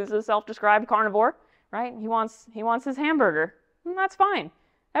husband, who's a self-described carnivore, right? He wants his hamburger, and that's fine.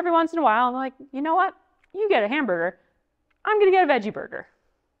 Every once in a while, I'm like, you know what? You get a hamburger. I'm going to get a veggie burger.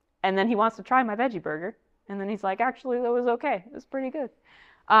 And then he wants to try my veggie burger, and then he's like, actually, that was okay. It was pretty good.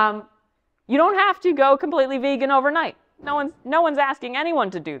 You don't have to go completely vegan overnight. No one's asking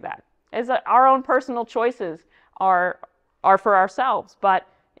anyone to do that. Our own personal choices are for ourselves. But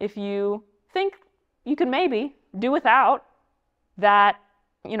if you think you can maybe do without that,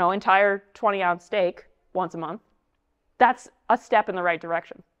 entire 20-ounce steak once a month, that's a step in the right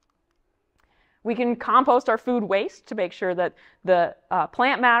direction. We can compost our food waste to make sure that the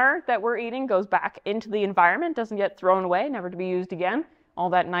plant matter that we're eating goes back into the environment, doesn't get thrown away, never to be used again. All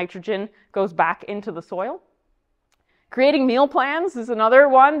that nitrogen goes back into the soil. Creating meal plans is another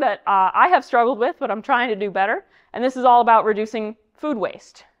one that I have struggled with, but I'm trying to do better. And this is all about reducing food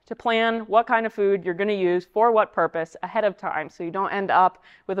waste, to plan what kind of food you're going to use for what purpose ahead of time, so you don't end up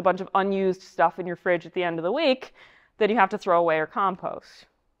with a bunch of unused stuff in your fridge at the end of the week that you have to throw away or compost.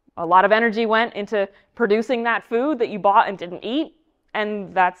 A lot of energy went into producing that food that you bought and didn't eat,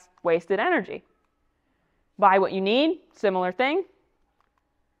 and that's wasted energy. Buy what you need, similar thing.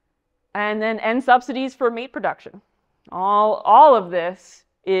 And then end subsidies for meat production. All of this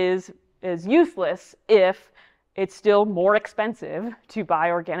is useless if it's still more expensive to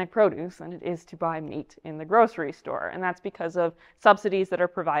buy organic produce than it is to buy meat in the grocery store. And that's because of subsidies that are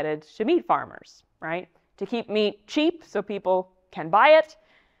provided to meat farmers, right? To keep meat cheap so people can buy it.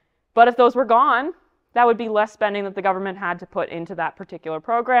 But if those were gone, that would be less spending that the government had to put into that particular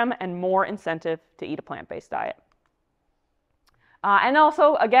program and more incentive to eat a plant-based diet. And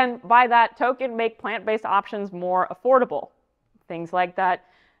also, again, by that token, make plant-based options more affordable. Things like that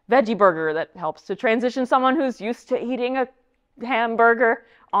veggie burger that helps to transition someone who's used to eating a hamburger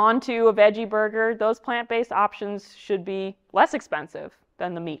onto a veggie burger. Those plant-based options should be less expensive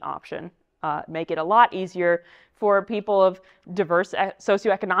than the meat option. Make it a lot easier for people of diverse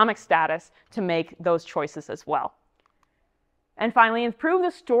socioeconomic status to make those choices as well. And finally, improve the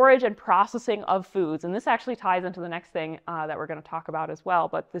storage and processing of foods. And this actually ties into the next thing that we're going to talk about as well.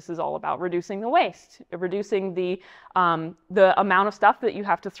 But this is all about reducing the waste, reducing the amount of stuff that you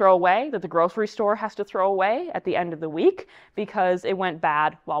have to throw away, that the grocery store has to throw away at the end of the week because it went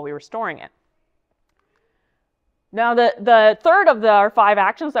bad while we were storing it. Now, the third of our 5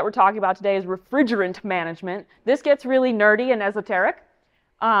 actions that we're talking about today is refrigerant management. This gets really nerdy and esoteric.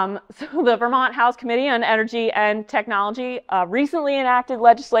 So the Vermont House Committee on Energy and Technology recently enacted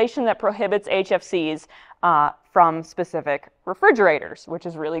legislation that prohibits HFCs from specific refrigerators, which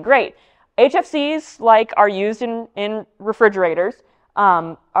is really great. HFCs, like are used in refrigerators,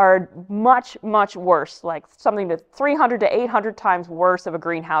 are much, much worse, like something to 300 to 800 times worse of a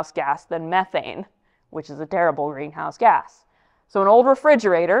greenhouse gas than methane, which is a terrible greenhouse gas. So an old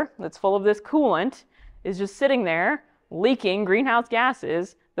refrigerator that's full of this coolant is just sitting there leaking greenhouse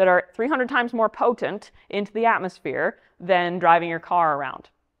gases that are 300 times more potent into the atmosphere than driving your car around.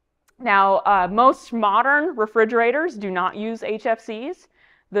 Now, most modern refrigerators do not use HFCs.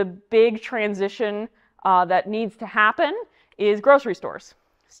 The big transition that needs to happen is grocery stores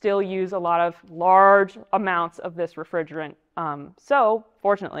still use a lot of large amounts of this refrigerant. So,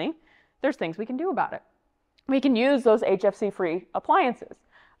 fortunately, there's things we can do about it. We can use those HFC-free appliances.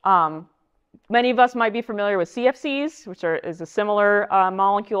 Many of us might be familiar with CFCs, which is a similar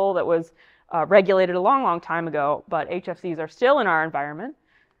molecule that was regulated a long, long time ago, but HFCs are still in our environment.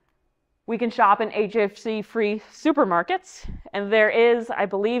 We can shop in HFC-free supermarkets, and I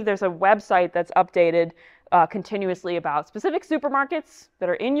believe there's a website that's updated continuously about specific supermarkets that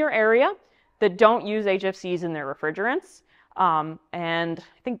are in your area that don't use HFCs in their refrigerants. And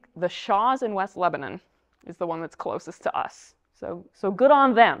I think the Shaw's in West Lebanon is the one that's closest to us. So good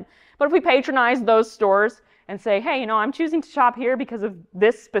on them. But if we patronize those stores and say, hey, I'm choosing to shop here because of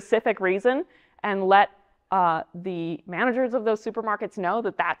this specific reason, and let the managers of those supermarkets know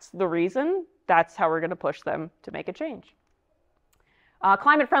that that's the reason, that's how we're going to push them to make a change.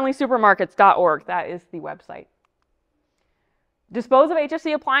 ClimateFriendlySupermarkets.org, that is the website. Dispose of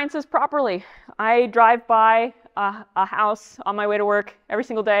HFC appliances properly. I drive by a house on my way to work every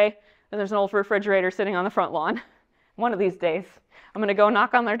single day, and there's an old refrigerator sitting on the front lawn. One of these days, I'm going to go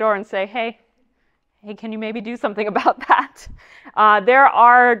knock on their door and say, hey, can you maybe do something about that? There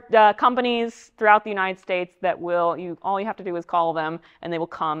are companies throughout the United States that all you have to do is call them, and they will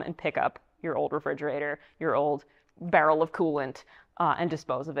come and pick up your old refrigerator, your old barrel of coolant, and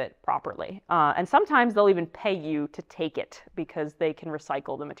dispose of it properly. And sometimes they'll even pay you to take it because they can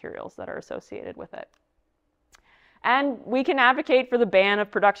recycle the materials that are associated with it. And we can advocate for the ban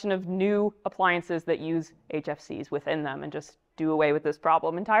of production of new appliances that use HFCs within them and just do away with this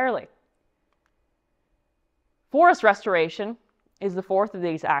problem entirely. Forest restoration is the fourth of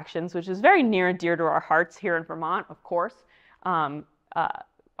these actions, which is very near and dear to our hearts here in Vermont, of course.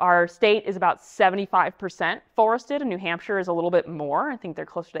 Our state is about 75% forested, and New Hampshire is a little bit more. I think they're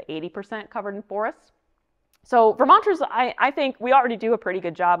closer to 80% covered in forests. So Vermonters, I think we already do a pretty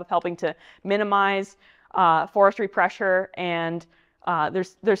good job of helping to minimize forestry pressure, and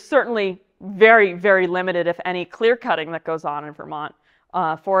there's certainly very, very limited, if any, clear cutting that goes on in Vermont.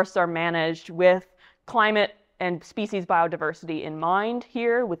 Forests are managed with climate and species biodiversity in mind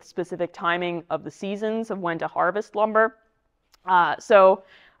here, with specific timing of the seasons of when to harvest lumber. So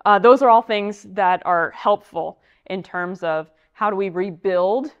those are all things that are helpful in terms of how do we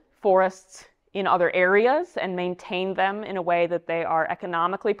rebuild forests in other areas and maintain them in a way that they are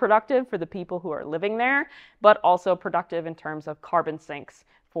economically productive for the people who are living there, but also productive in terms of carbon sinks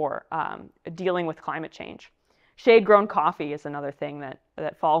for dealing with climate change. Shade-grown coffee is another thing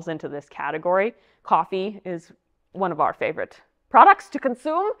that falls into this category. Coffee is one of our favorite products to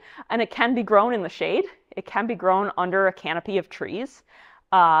consume, and it can be grown in the shade. It can be grown under a canopy of trees.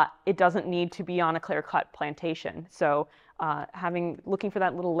 It doesn't need to be on a clear-cut plantation. So looking for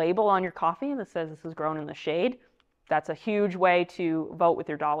that little label on your coffee that says this is grown in the shade, that's a huge way to vote with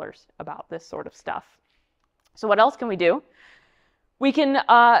your dollars about this sort of stuff. So what else can we do? We can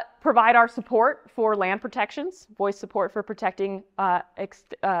provide our support for land protections, voice support for protecting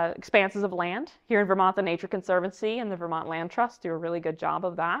expanses of land. Here in Vermont, the Nature Conservancy and the Vermont Land Trust do a really good job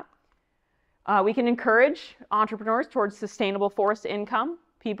of that. We can encourage entrepreneurs towards sustainable forest income,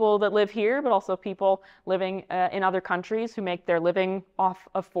 people that live here, but also people living in other countries who make their living off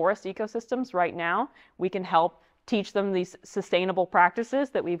of forest ecosystems right now. We can help teach them these sustainable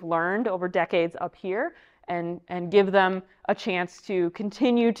practices that we've learned over decades up here and give them a chance to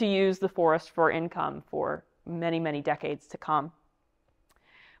continue to use the forest for income for many, many decades to come.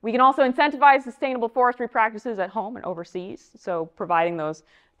 We can also incentivize sustainable forestry practices at home and overseas. So putting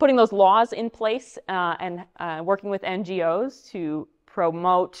those laws in place and working with NGOs to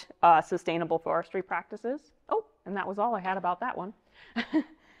promote sustainable forestry practices. Oh, and that was all I had about that one.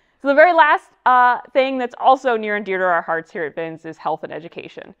 So the very last thing that's also near and dear to our hearts here at VINS is health and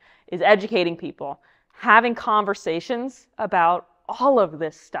education, is educating people. Having conversations about all of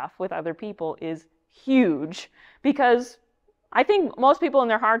this stuff with other people is huge, because I think most people in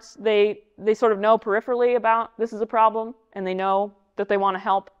their hearts, they sort of know peripherally about this is a problem, and they know that they want to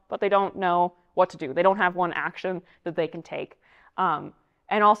help, but they don't know what to do. They don't have one action that they can take. And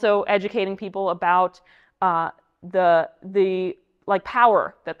also educating people about the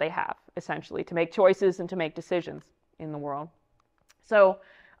power that they have, essentially, to make choices and to make decisions in the world. So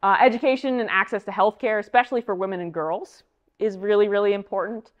education and access to healthcare, especially for women and girls, is really, really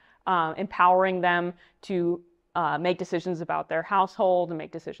important. Empowering them to make decisions about their household and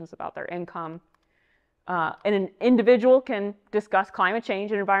make decisions about their income. And an individual can discuss climate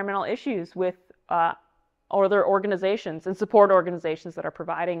change and environmental issues with other organizations and support organizations that are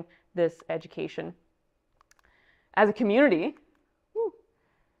providing this education. As a community,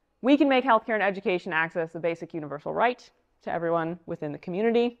 we can make healthcare and education access a basic universal right to everyone within the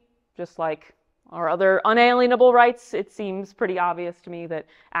community. Just like our other unalienable rights, it seems pretty obvious to me that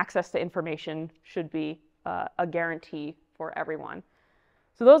access to information should be a guarantee for everyone.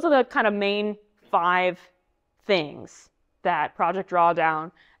 So those are the kind of main 5 things that Project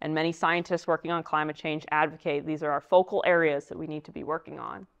Drawdown and many scientists working on climate change advocate. These are our focal areas that we need to be working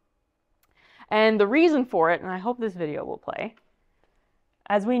on. And the reason for it, and I hope this video will play,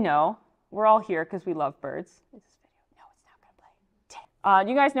 as we know, we're all here because we love birds. Is this video? No, it's not going to play.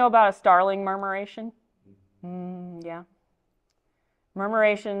 Do you guys know about a starling murmuration? Yeah.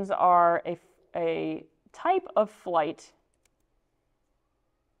 Murmurations are a type of flight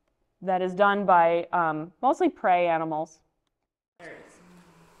that is done by mostly prey animals. There it is.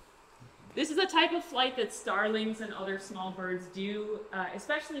 This is a type of flight that starlings and other small birds do,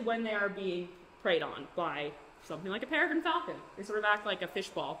 especially when they are being preyed on by something like a peregrine falcon. They sort of act like a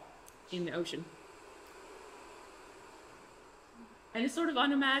fishball in the ocean. And it's sort of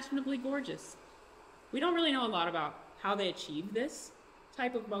unimaginably gorgeous. We don't really know a lot about how they achieve this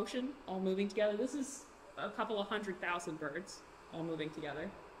type of motion, all moving together. This is a couple of 100,000 birds all moving together.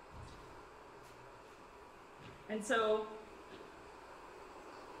 And so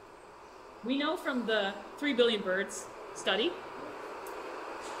we know from the 3 billion birds study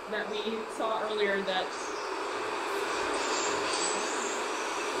that we saw earlier that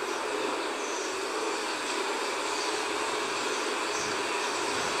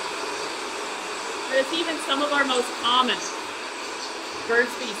it's even some of our most common bird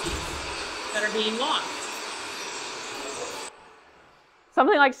species that are being lost.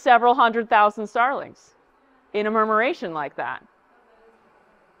 Something like several 100,000 starlings in a murmuration like that.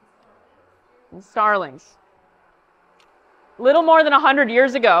 And starlings. Little more than 100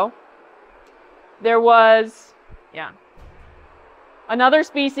 years ago, there was, another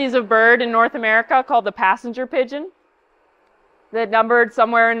species of bird in North America called the passenger pigeon that numbered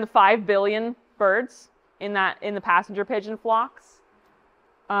somewhere in the 5 billion birds in the passenger pigeon flocks.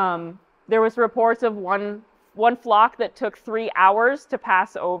 There was reports of one flock that took 3 hours to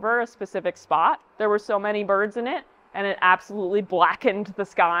pass over a specific spot. There were so many birds in it, and it absolutely blackened the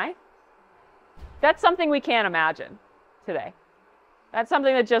sky. That's something we can't imagine today. That's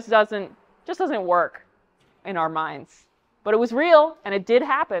something that just doesn't work in our minds. But it was real, and it did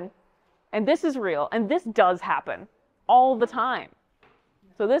happen, And this is real, and this does happen all the time.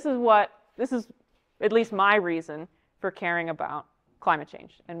 So this is at least my reason for caring about climate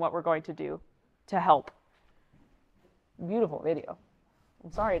change and what we're going to do to help. Beautiful video.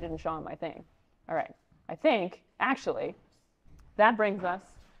 I'm sorry it didn't show on my thing. All right, I think, actually, that brings us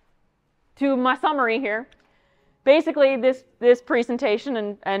to my summary here. Basically, this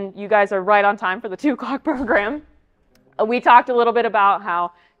presentation, and you guys are right on time for the 2 o'clock program. We talked a little bit about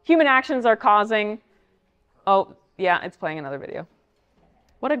how human actions are causing, oh, yeah, it's playing another video.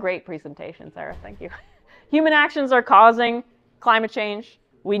 What a great presentation, Sarah, thank you. Human actions are causing climate change.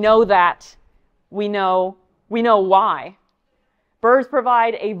 We know that. We know why. Birds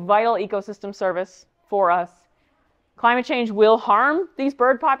provide a vital ecosystem service for us. Climate change will harm these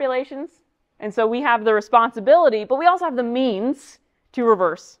bird populations. And so we have the responsibility, but we also have the means to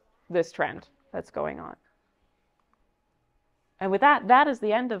reverse this trend that's going on. And with that, that is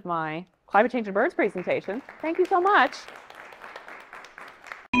the end of my Climate Change and Birds presentation. Thank you so much.